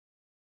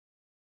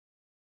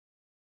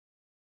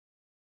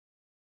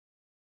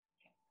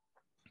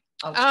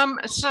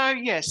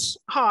Yes,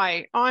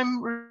 hi,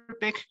 I'm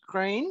Rebecca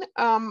Green,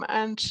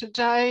 and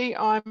today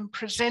I'm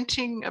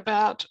presenting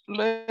about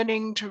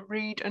learning to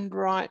read and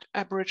write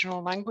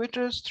Aboriginal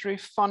languages through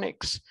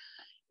phonics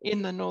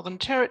in the Northern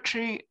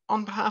Territory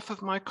on behalf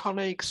of my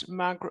colleagues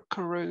Margaret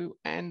Carew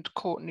and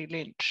Courtney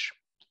Lynch.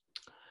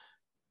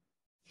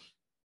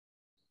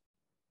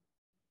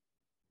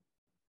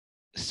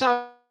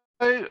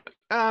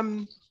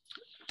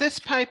 This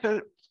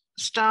paper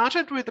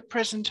started with a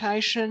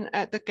presentation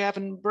at the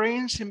Gavin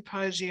Breen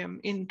Symposium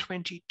in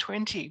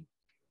 2020.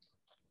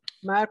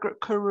 Margaret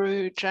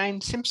Carew,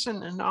 Jane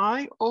Simpson and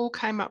I all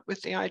came up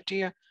with the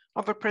idea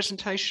of a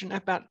presentation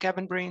about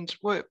Gavin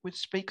Breen's work with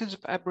speakers of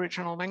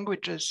Aboriginal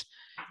languages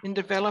in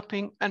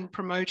developing and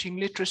promoting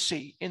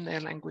literacy in their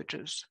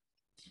languages.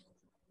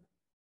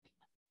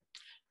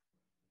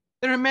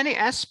 There are many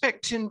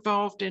aspects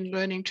involved in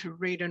learning to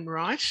read and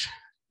write.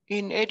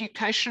 In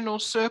educational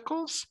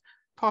circles,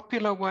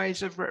 popular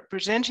ways of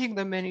representing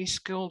the many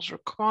skills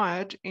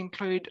required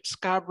include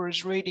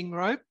Scarborough's reading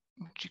rope,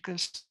 which you can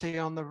see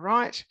on the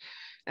right,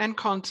 and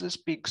Conza's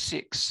Big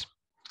Six.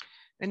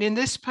 And in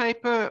this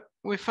paper,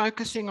 we're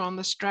focusing on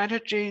the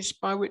strategies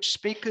by which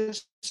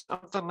speakers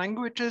of the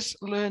languages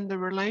learn the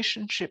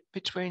relationship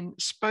between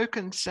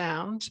spoken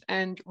sounds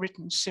and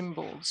written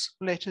symbols,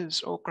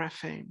 letters or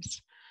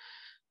graphemes.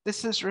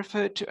 This is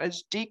referred to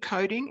as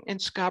decoding in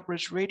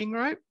Scarborough's reading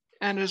rope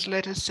and as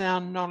letter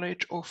sound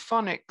knowledge or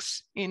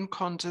phonics in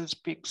Conza's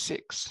Big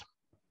Six.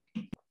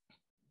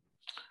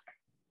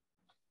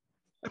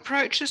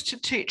 Approaches to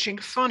teaching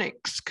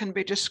phonics can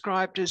be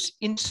described as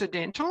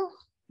incidental,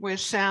 where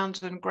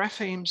sounds and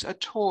graphemes are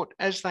taught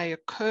as they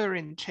occur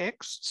in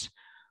texts,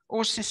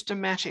 or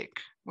systematic,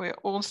 where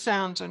all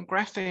sounds and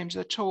graphemes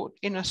are taught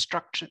in a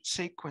structured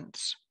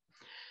sequence.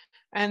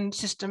 And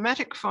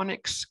systematic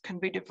phonics can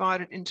be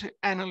divided into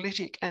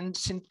analytic and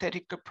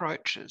synthetic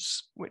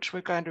approaches, which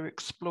we're going to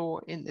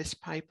explore in this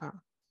paper.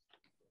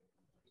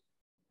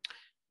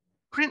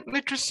 Print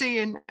literacy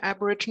in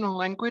Aboriginal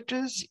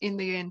languages in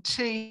the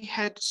NT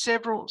had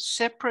several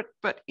separate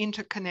but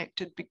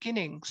interconnected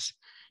beginnings,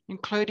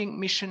 including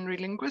missionary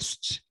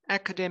linguists,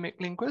 academic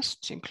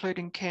linguists,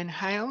 including Ken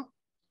Hale,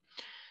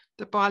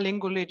 the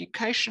bilingual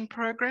education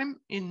program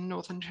in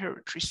Northern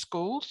Territory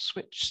schools,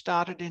 which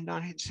started in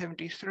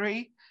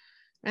 1973,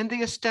 and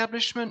the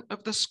establishment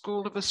of the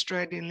School of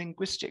Australian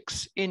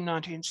Linguistics in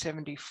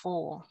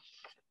 1974.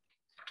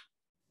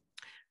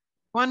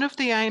 One of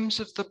the aims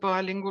of the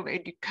bilingual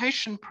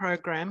education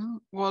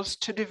program was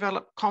to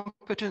develop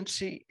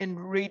competency in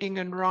reading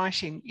and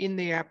writing in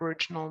the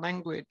Aboriginal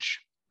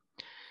language.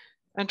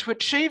 And to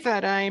achieve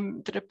that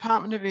aim, the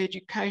Department of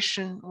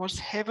Education was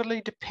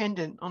heavily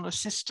dependent on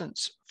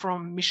assistance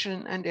from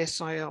mission and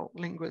SIL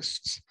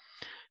linguists,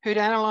 who'd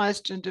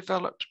analysed and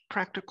developed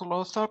practical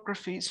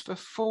orthographies for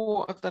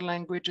 4 of the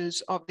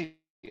languages of the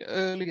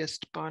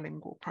earliest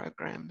bilingual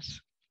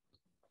programs.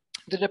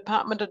 The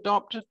department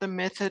adopted the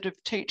method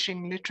of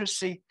teaching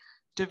literacy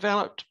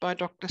developed by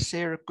Dr.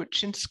 Sarah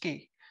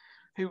Guczynski,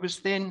 who was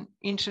then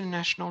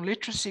International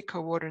Literacy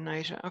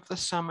Coordinator of the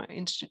Summer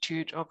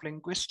Institute of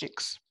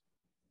Linguistics.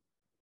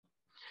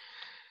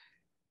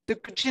 The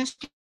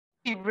Guczynski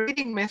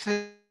reading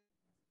method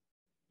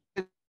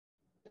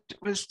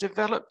was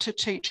developed to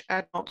teach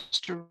adults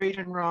to read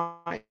and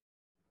write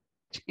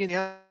in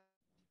the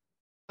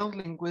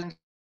language,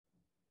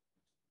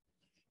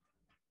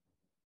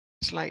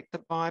 translate the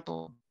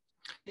Bible.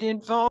 It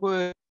involved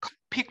were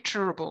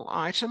picturable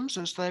items,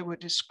 as they were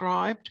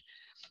described,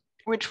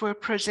 which were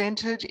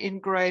presented in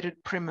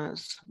graded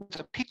primers with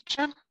a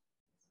picture,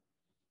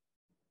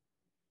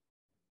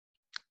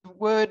 the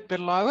word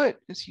below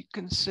it, as you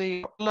can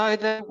see below,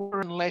 there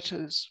were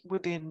letters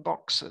within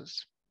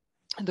boxes.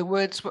 The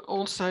words were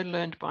also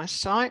learned by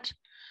sight,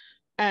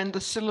 and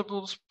the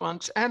syllables,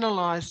 once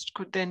analysed,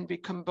 could then be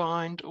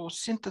combined or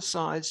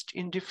synthesised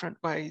in different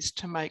ways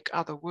to make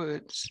other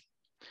words.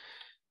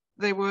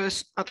 There were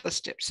other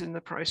steps in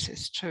the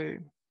process too.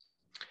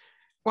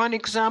 One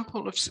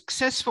example of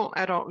successful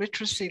adult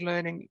literacy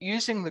learning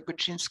using the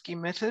Guczynski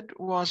method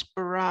was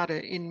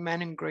Barada in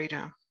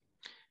Maningrida.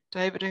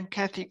 David and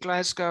Kathy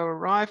Glasgow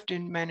arrived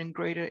in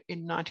Maningrida in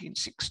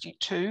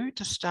 1962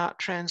 to start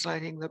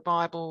translating the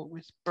Bible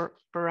with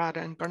Barada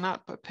and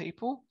Granatpa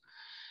people.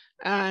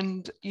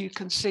 And you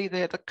can see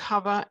there the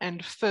cover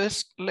and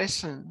first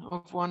lesson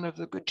of one of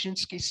the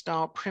Guczynski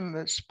style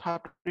primers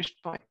published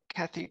by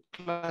Kathy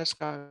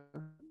Glasgow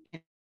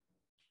in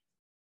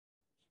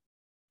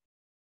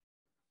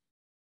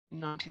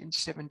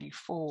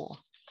 1974.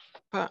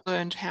 But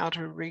learned how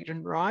to read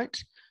and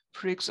write.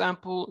 For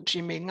example,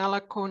 Jimmy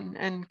Ngalakun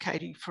and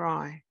Katie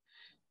Fry.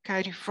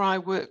 Katie Fry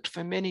worked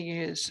for many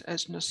years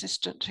as an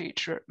assistant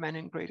teacher at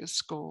Maningrida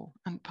School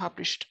and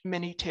published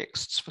many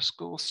texts for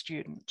school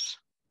students.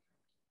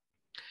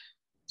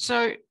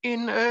 So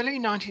in early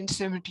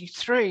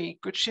 1973,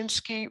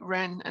 Guczynski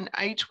ran an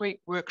 8-week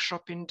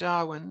workshop in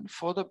Darwin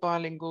for the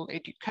bilingual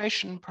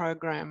education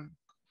program.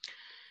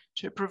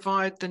 to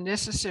provide the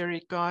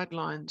necessary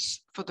guidelines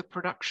for the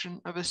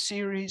production of a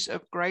series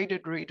of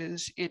graded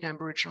readers in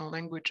Aboriginal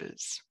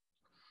languages.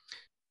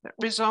 That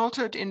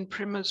resulted in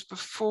primers for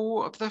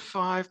 4 of the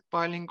 5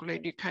 bilingual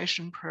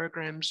education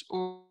programs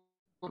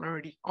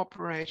already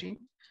operating,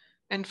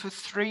 and for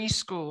 3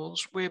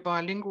 schools where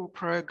bilingual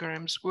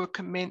programs were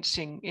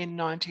commencing in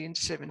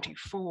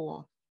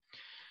 1974.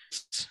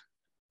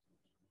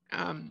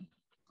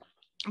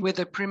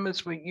 Whether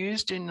primers were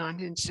used in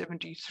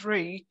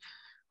 1973,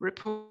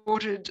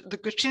 reported the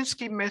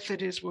Guczynski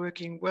method is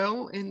working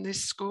well in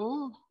this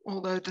school,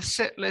 although the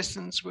set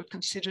lessons were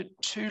considered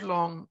too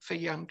long for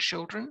young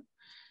children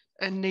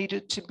and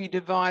needed to be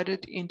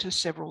divided into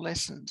several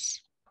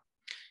lessons.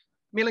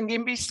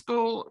 Milingimbi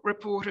School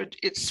reported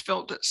it's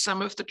felt that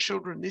some of the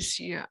children this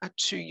year are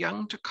too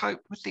young to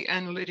cope with the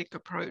analytic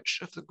approach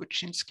of the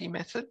Guczynski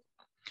method,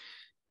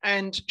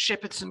 and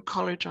Shepherdson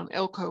College on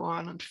Elcho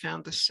Island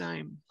found the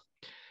same.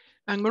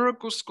 And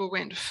Ngurungal School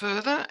went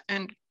further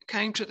and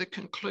came to the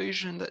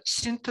conclusion that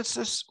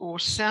synthesis or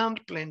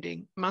sound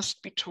blending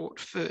must be taught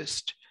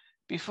first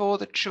before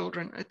the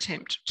children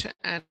attempt to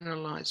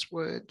analyse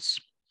words.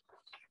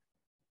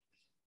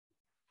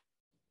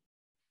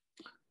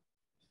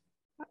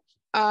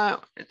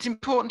 It's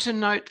important to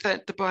note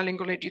that the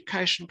bilingual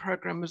education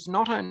program was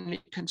not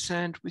only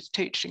concerned with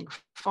teaching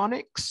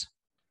phonics.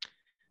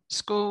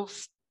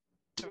 Schools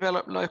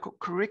developed local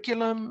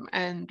curriculum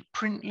and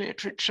print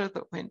literature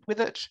that went with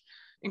it,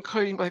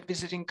 including by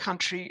visiting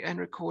country and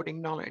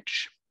recording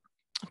knowledge.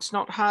 It's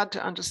not hard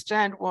to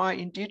understand why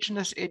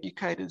Indigenous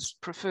educators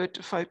preferred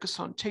to focus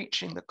on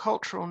teaching the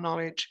cultural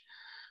knowledge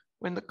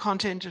when the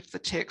content of the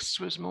texts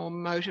was more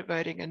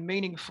motivating and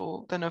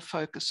meaningful than a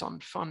focus on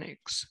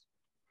phonics.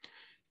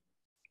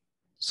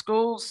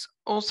 Schools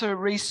also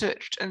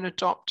researched and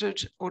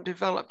adopted or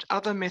developed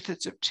other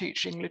methods of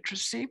teaching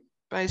literacy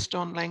based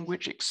on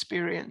language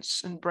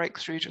experience and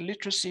breakthrough to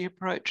literacy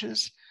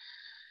approaches.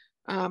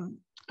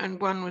 And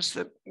one was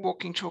the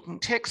walking, talking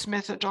text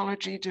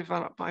methodology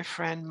developed by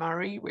Fran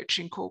Murray, which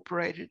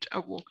incorporated a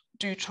walk,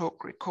 do,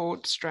 talk,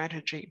 record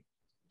strategy.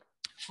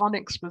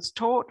 Phonics was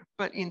taught,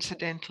 but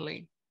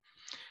incidentally.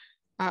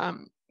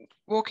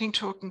 Walking,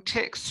 talking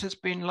text has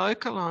been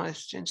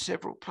localised in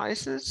several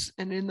places,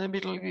 and in the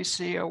middle you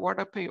see a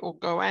Warapi or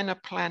Goanna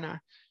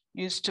planner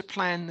used to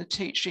plan the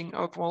teaching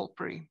of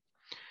Warlpiri.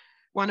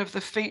 One of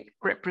the feet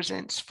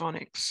represents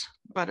phonics,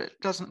 but it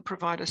doesn't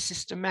provide a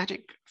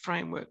systematic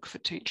framework for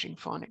teaching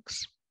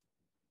phonics.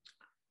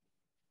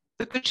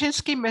 The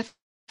Guczynski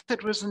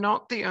method was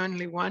not the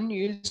only one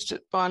used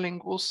at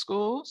bilingual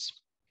schools.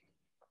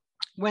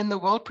 When the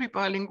Warlpiri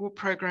bilingual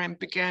program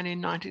began in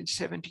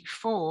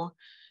 1974,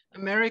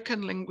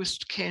 American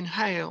linguist Ken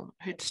Hale,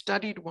 who'd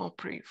studied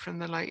Warlpiri from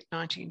the late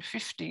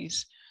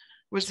 1950s,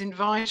 was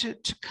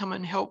invited to come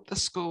and help the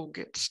school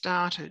get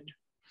started.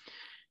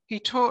 He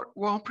taught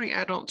Warlpiri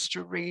adults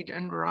to read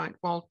and write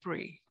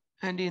Warlpiri,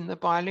 and in the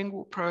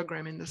bilingual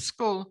program in the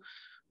school,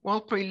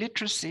 Warlpiri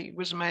literacy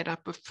was made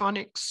up of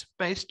phonics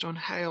based on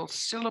Hale's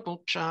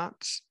syllable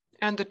charts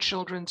and the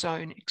children's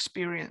own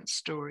experience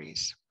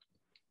stories.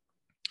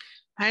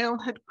 Hale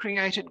had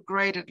created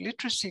graded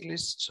literacy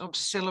lists of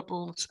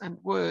syllables and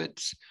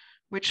words,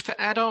 which for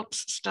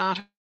adults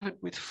started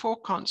with 4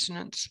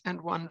 consonants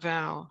and 1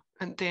 vowel,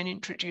 and then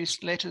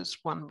introduced letters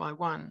one by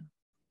one.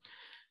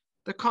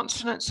 The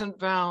consonants and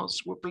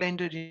vowels were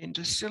blended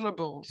into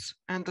syllables,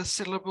 and the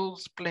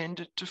syllables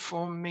blended to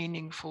form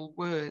meaningful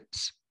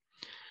words.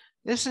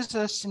 This is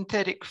a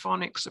synthetic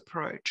phonics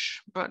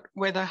approach, but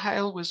whether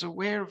Hale was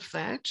aware of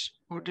that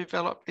or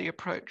developed the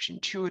approach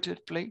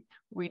intuitively,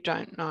 we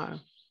don't know.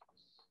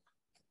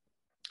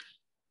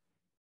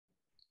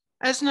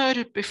 As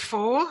noted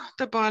before,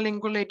 the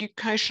bilingual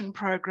education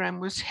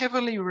program was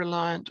heavily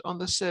reliant on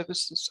the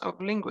services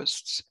of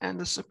linguists, and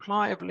the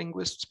supply of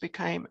linguists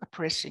became a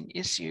pressing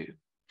issue.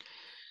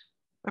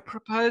 A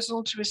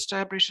proposal to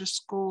establish a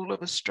school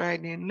of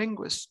Australian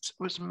linguistics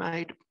was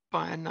made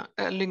by a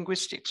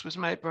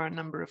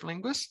number of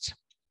linguists,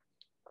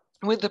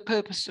 with the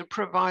purpose of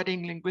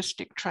providing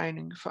linguistic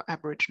training for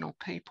Aboriginal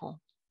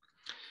people.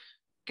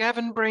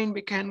 Gavin Breen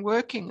began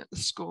working at the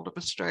School of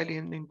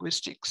Australian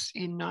Linguistics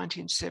in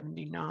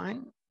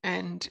 1979,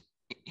 and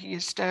he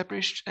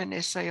established an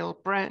SAL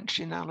branch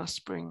in Alice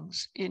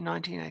Springs in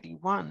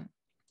 1981.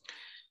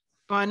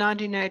 By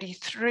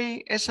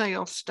 1983,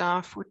 SAL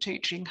staff were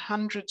teaching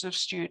hundreds of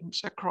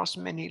students across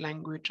many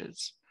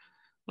languages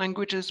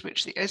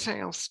which the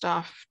SAL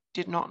staff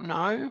did not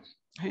know,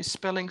 whose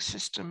spelling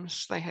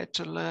systems they had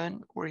to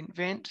learn or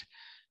invent,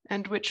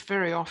 and which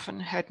very often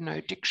had no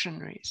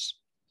dictionaries.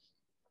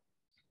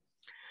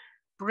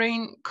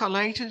 Breen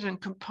collated and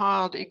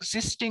compiled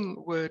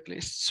existing word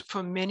lists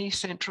for many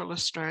Central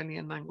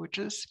Australian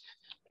languages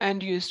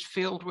and used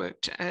fieldwork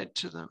to add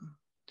to them.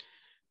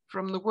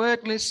 From the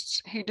word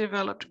lists, he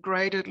developed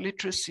graded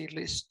literacy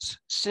lists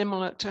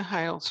similar to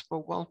Hale's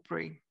for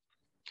Warlpiri.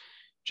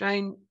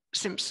 Jane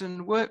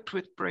Simpson worked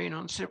with Breen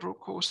on several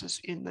courses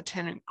in the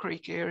Tennant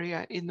Creek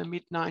area in the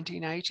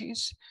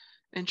mid-1980s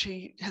and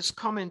she has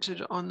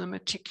commented on the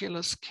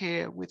meticulous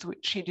care with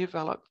which he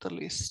developed the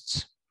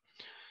lists.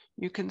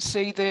 You can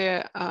see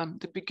there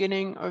the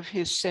beginning of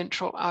his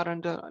Central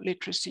Aranda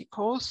literacy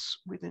course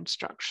with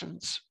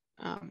instructions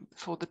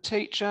for the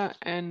teacher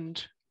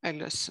and a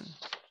lesson.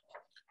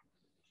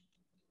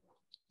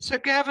 So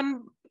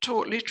Gavin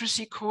taught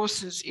literacy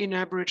courses in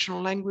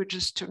Aboriginal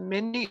languages to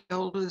many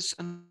elders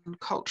and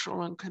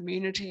cultural and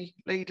community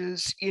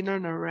leaders in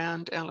and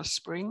around Alice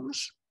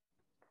Springs.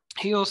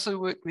 He also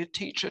worked with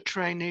teacher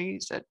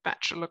trainees at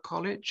Bachelor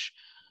College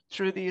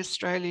through the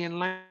Australian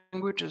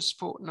Languages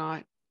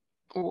Fortnight,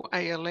 or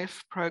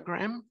ALF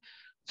program,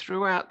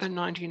 throughout the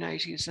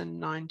 1980s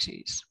and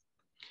 90s.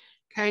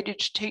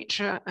 Kadich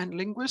teacher and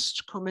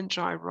linguist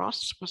Kumanjai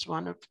Ross was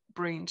one of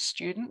Breen's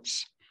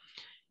students.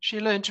 She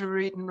learned to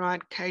read and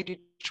write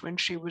Kadich when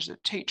she was a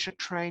teacher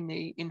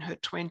trainee in her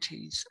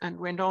 20s and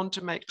went on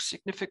to make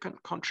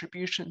significant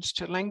contributions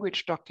to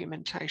language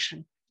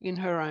documentation in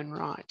her own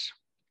right.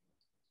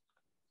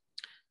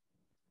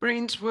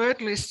 Breen's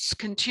word lists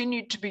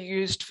continued to be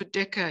used for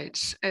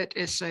decades at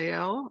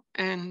SAL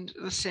and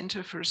the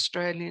Centre for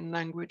Australian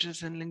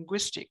Languages and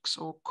Linguistics,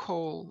 or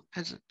CALL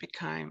as it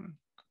became.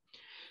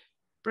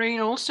 Breen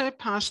also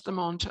passed them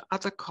on to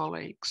other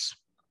colleagues.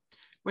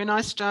 When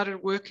I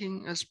started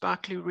working as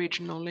Barkly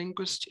Regional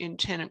Linguist in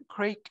Tennant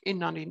Creek in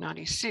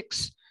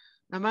 1996,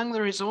 among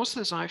the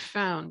resources I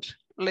found,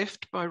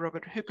 left by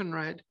Robert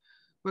Hookenrad,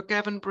 were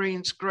Gavin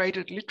Breen's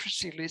graded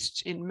literacy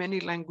lists in many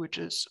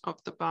languages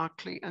of the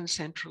Barkly and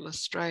Central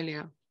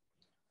Australia.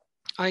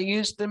 I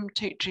used them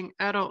teaching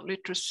adult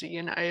literacy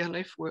and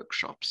ALF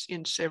workshops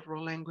in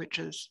several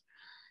languages,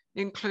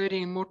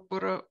 including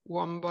Mutpura,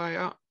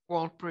 Wambaya,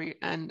 Warlpiri,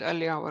 and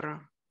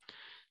Aliawara.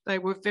 They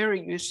were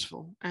very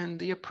useful and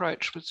the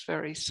approach was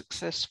very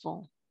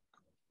successful.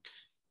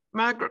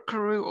 Margaret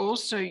Carew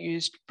also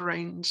used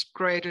Breen's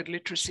graded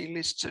literacy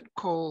lists at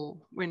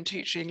CALL when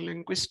teaching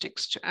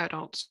linguistics to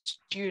adult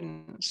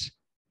students,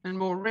 and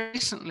more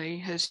recently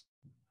has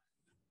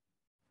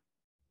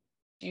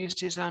used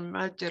his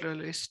Amadira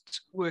lists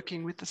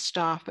working with the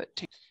staff at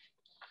TIC.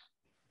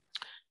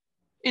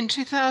 In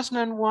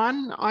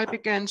 2001, I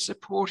began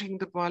supporting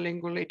the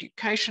bilingual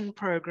education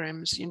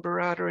programs in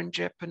Barada and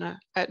Jepina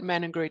at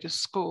Managrita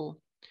School.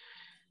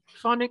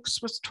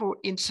 Phonics was taught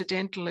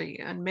incidentally,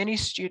 and many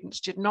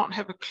students did not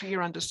have a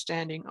clear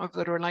understanding of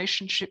the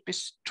relationship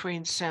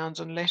between sounds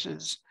and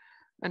letters,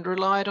 and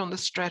relied on the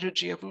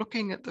strategy of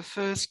looking at the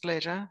first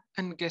letter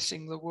and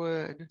guessing the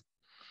word.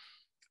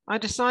 I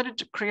decided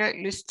to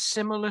create lists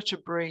similar to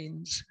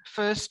Breen's,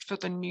 first for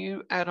the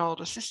new adult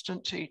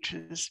assistant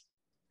teachers,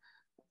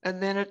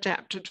 and then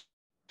adapted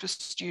for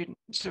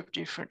students of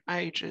different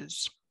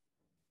ages.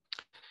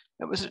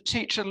 It was a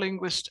teacher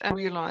linguist and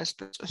realized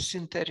that a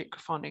synthetic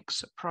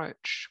phonics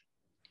approach.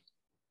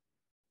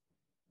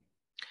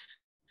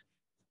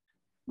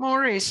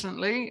 More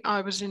recently,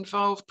 I was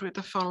involved with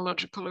the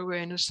phonological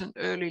awareness and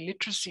early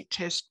literacy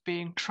test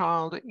being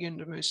trialled at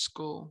Yuendamu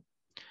School.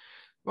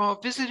 While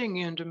visiting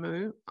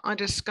Yuendamu, I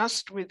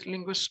discussed with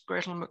linguist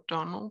Gretel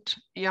MacDonald,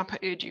 Yapa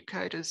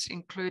educators,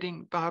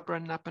 including Barbara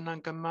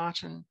Napananga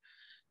Martin,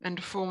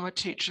 and former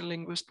teacher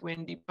linguist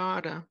Wendy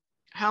Barda,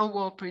 how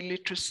Warlpiri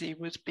literacy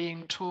was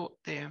being taught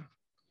there.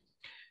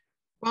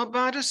 While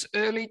Barda's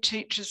early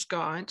teachers'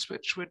 guides,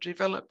 which were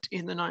developed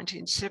in the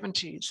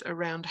 1970s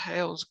around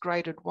Hale's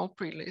graded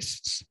Warlpiri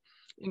lists,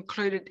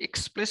 included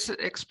explicit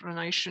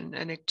explanation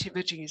and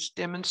activities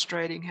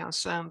demonstrating how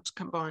sounds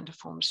combine to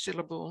form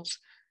syllables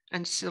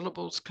and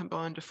syllables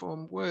combine to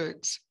form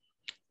words,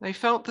 they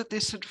felt that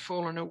this had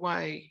fallen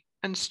away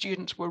and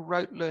students were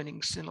rote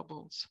learning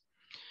syllables.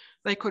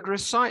 They could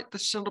recite the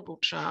syllable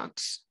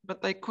charts,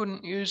 but they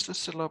couldn't use the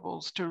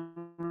syllables to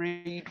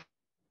read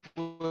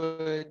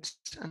words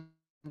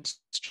and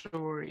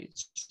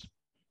stories.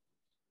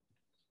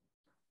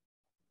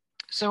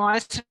 So I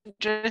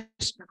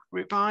suggested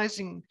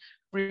revisiting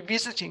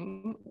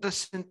the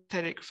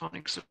synthetic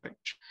phonics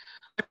approach.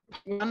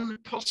 One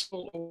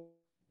possible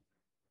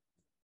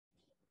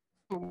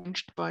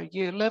arranged by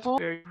year level,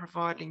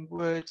 providing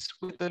words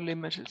with a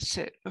limited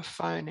set of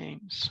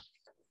phonemes.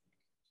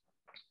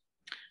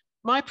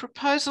 My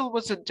proposal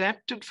was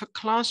adapted for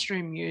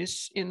classroom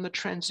use in the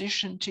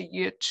transition to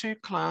Year 2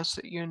 class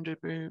at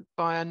Yuendamu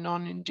by a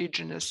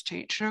non-Indigenous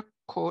teacher,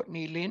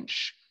 Courtney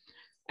Lynch,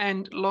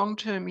 and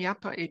long-term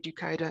Yapa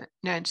educator,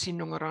 Nancy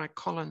Nungarai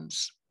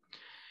Collins.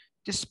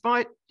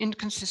 Despite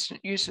inconsistent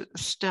use at the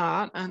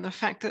start and the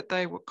fact that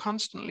they were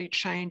constantly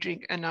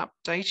changing and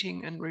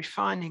updating and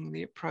refining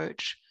the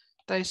approach,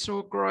 they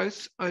saw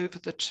growth over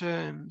the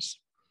terms.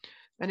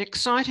 And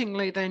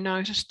excitingly, they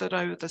noticed that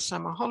over the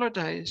summer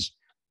holidays,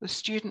 the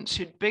students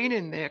who'd been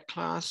in their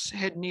class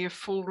had near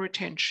full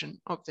retention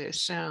of their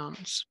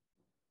sounds.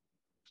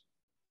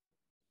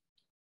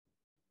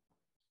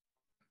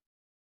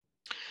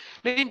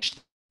 Lynch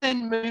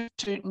then moved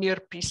to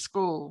Nirpi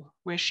School,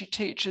 where she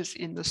teaches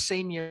in the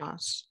senior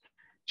class.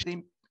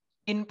 The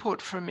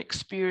input from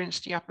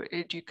experienced Yapa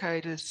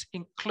educators,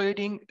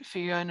 including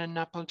Fiona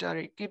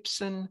Napaldari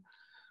Gibson,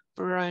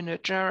 Verona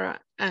Jarrah,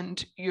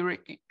 and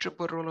Uric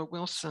Jaburula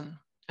Wilson,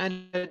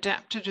 and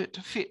adapted it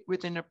to fit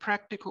within a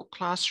practical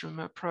classroom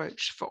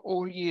approach for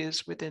all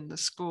years within the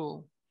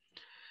school.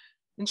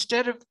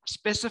 Instead of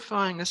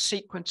specifying a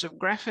sequence of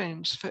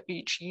graphemes for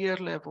each year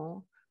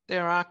level,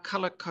 there are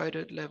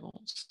color-coded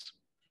levels.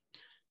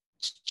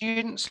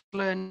 Students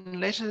learn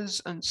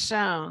letters and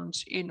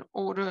sounds in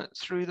order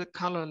through the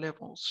color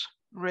levels.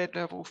 Red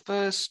level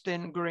first,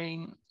 then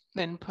green,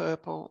 then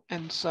purple,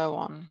 and so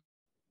on.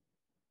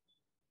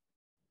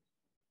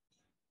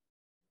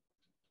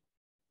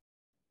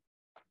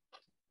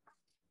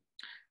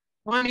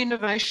 One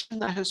innovation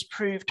that has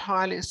proved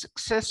highly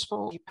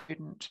successful,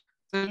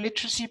 the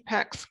literacy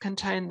packs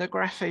contain the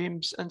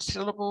graphemes and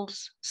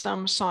syllables,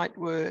 some sight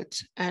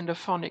words, and a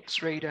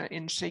phonics reader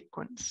in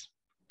sequence.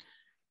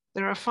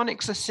 There are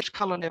phonics at each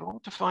colour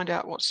level to find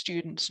out what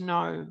students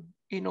know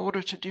in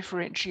order to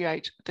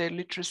differentiate their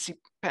literacy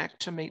pack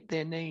to meet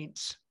their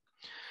needs.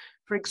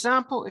 For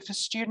example, if a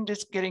student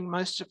is getting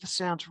most of the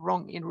sounds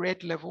wrong in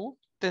red level,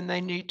 then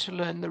they need to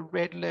learn the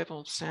red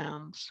level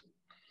sounds.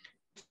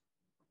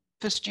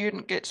 If a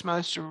student gets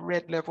most of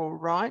red level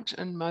right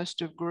and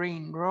most of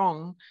green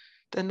wrong,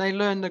 then they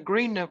learn the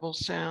green level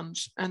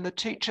sounds, and the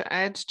teacher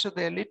adds to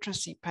their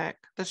literacy pack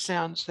the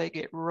sounds they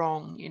get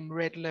wrong in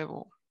red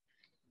level.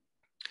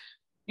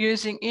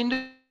 Using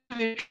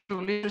individual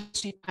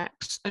literacy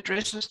packs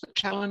addresses the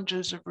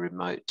challenges of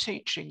remote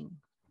teaching,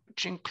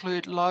 which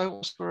include low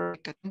or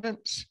sporadic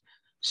attendance,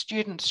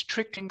 students'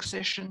 trickling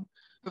session,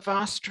 a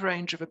vast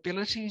range of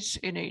abilities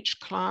in each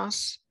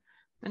class,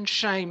 and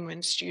shame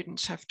when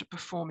students have to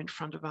perform in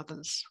front of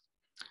others.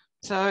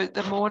 So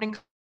the morning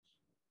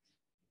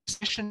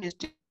session is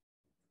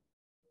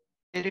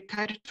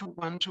dedicated to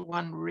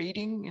one-to-one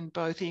reading in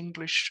both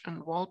English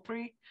and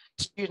Warlpiri.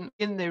 Students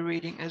in their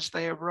reading as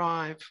they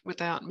arrive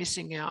without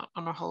missing out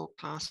on a whole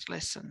class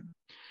lesson.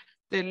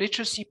 Their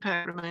literacy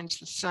pack remains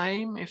the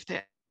same if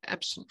they're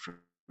absent from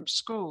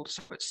school,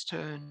 so it's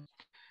turn.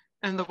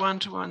 And the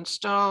one-to-one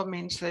style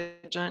means they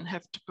don't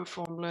have to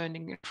perform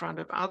learning in front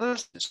of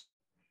others. It's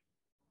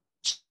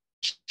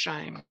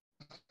shame.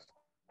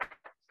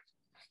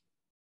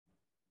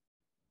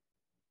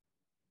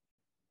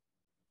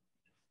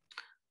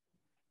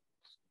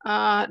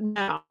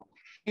 Now,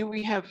 here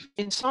we have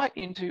insight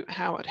into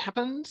how it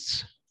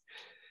happens.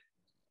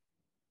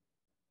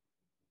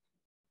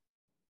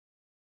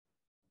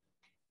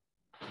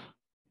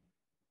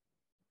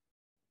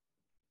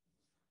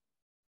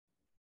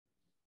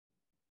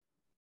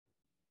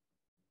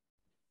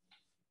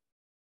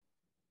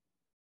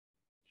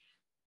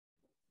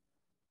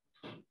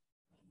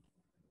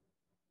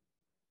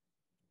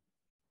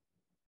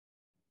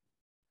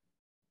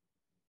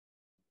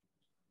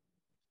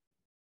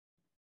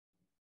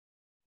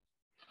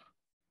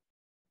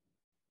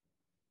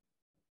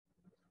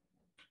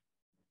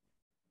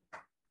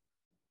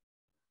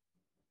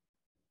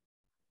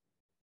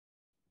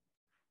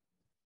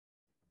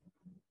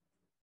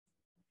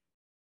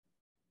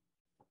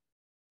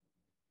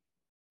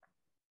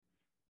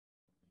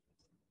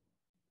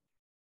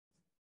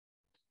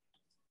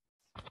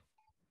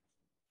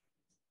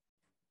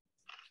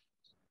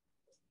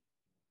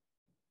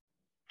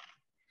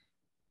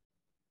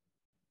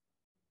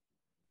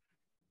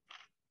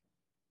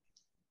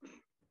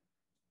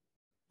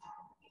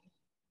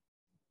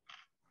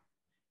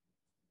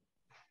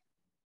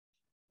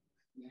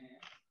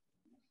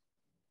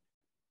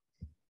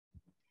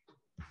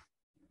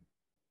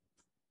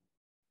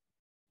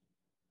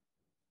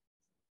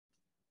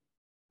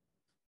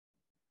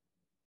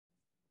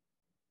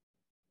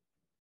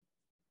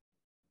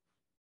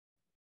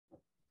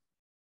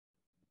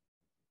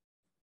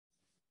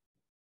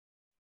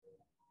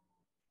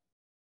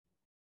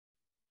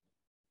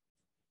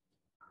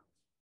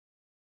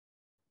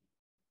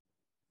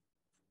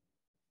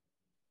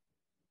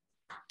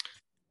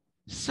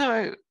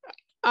 So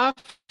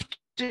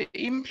after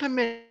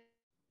implementing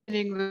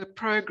the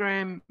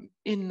program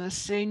in the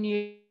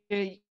senior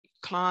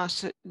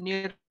class at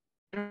midway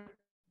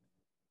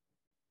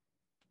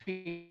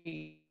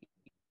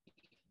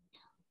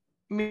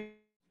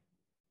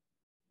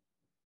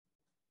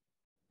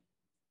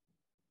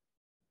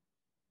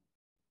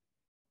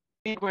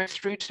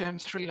through term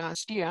 3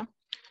 last year,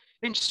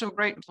 Lynch to a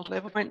great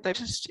level point they've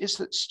noticed is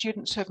that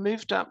students have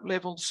moved up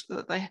levels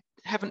that they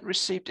haven't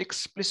received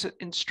explicit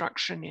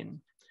instruction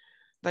in.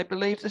 They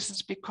believe this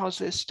is because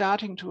they're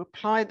starting to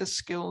apply the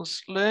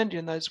skills learned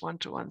in those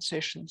one-to-one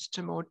sessions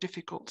to more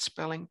difficult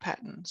spelling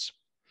patterns.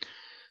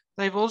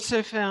 They've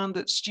also found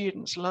that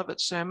students love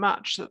it so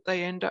much that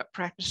they end up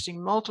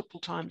practicing multiple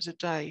times a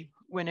day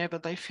whenever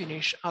they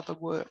finish other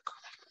work.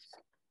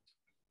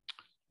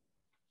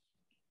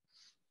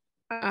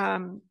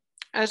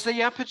 As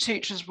the upper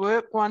teachers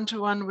work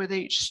one-to-one with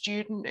each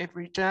student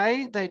every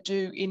day, they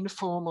do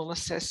informal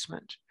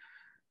assessment.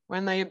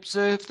 When they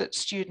observe that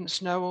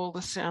students know all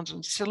the sounds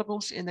and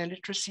syllables in their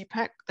literacy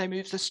pack, they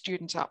move the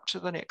students up to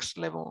the next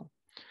level.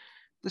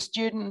 The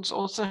students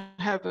also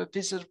have a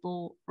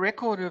visible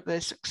record of their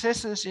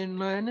successes in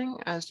learning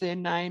as their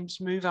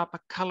names move up a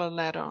colour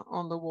ladder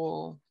on the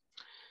wall.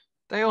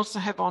 They also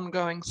have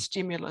ongoing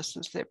stimulus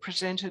as they're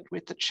presented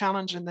with the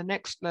challenge in the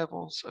next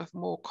levels of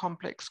more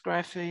complex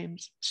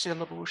graphemes,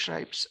 syllable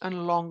shapes,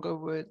 and longer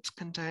words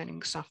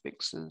containing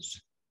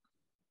suffixes.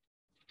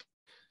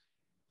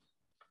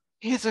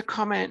 Here's a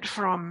comment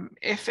from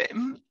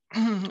FM,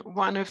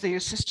 one of the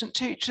assistant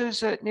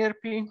teachers at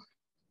NERPI,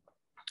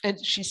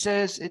 and she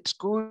says it's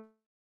good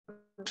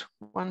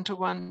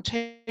one-to-one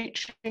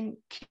teaching,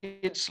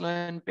 kids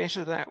learn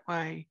better that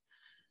way.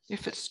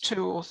 If it's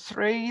 2 or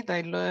 3,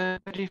 they learn,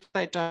 but if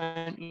they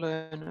don't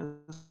learn,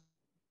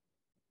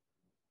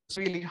 it's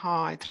really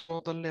high through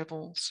all the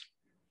levels.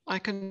 I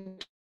can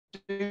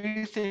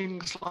do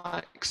things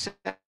like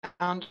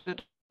sound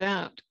it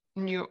out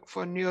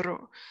for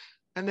neuro,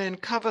 and then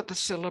cover the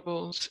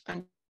syllables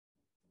and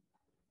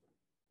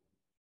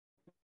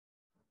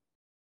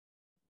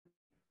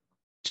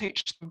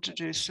teach them to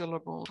do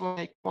syllables. We'll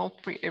make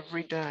Walpri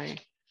every day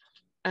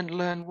and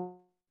learn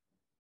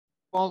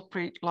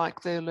Walpri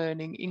like they're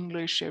learning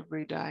English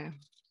every day.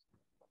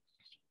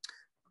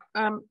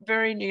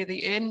 Very near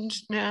the end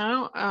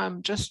now,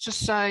 just to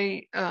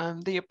say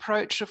the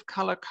approach of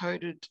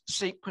color-coded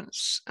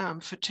sequence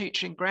for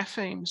teaching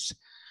graphemes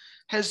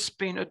has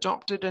been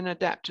adopted and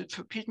adapted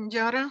for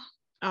Pitjantjatjara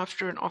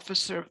after an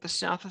officer of the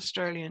South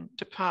Australian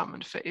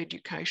Department for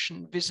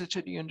Education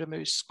visited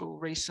Yuendamu School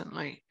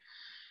recently.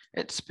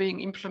 It's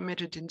being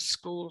implemented in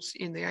schools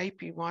in the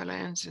APY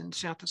lands in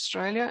South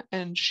Australia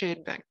and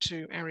shared back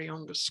to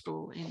Arionga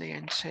School in the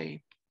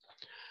NT.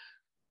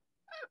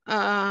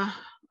 I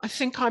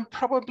think I'm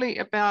probably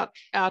about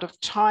out of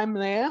time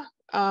there.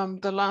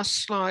 The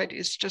last slide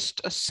is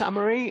just a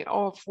summary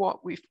of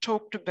what we've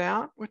talked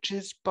about, which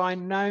is by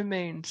no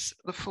means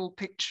the full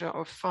picture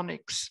of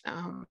phonics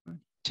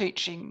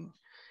teaching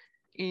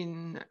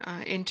in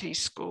NT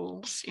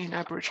schools in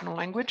Aboriginal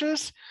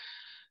languages.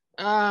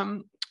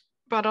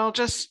 But I'll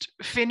just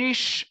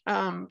finish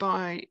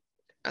by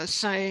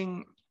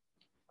saying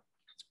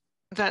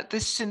that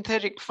this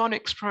synthetic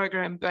phonics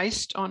program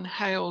based on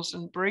Hales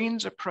and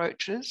Breen's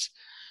approaches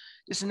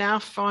is now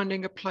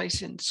finding a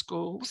place in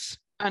schools,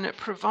 and it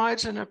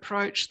provides an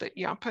approach that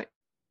Yapa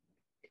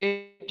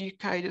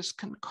educators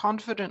can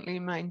confidently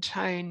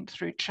maintain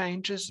through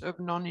changes of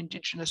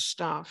non-Indigenous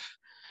staff.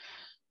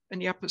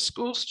 And Yapa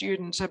school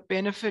students are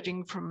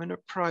benefiting from an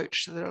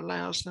approach that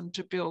allows them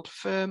to build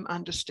firm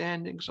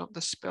understandings of the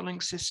spelling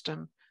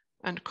system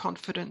and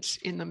confidence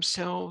in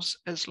themselves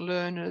as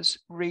learners,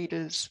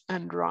 readers,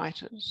 and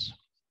writers.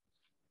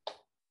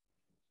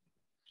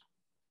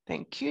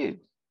 Thank you.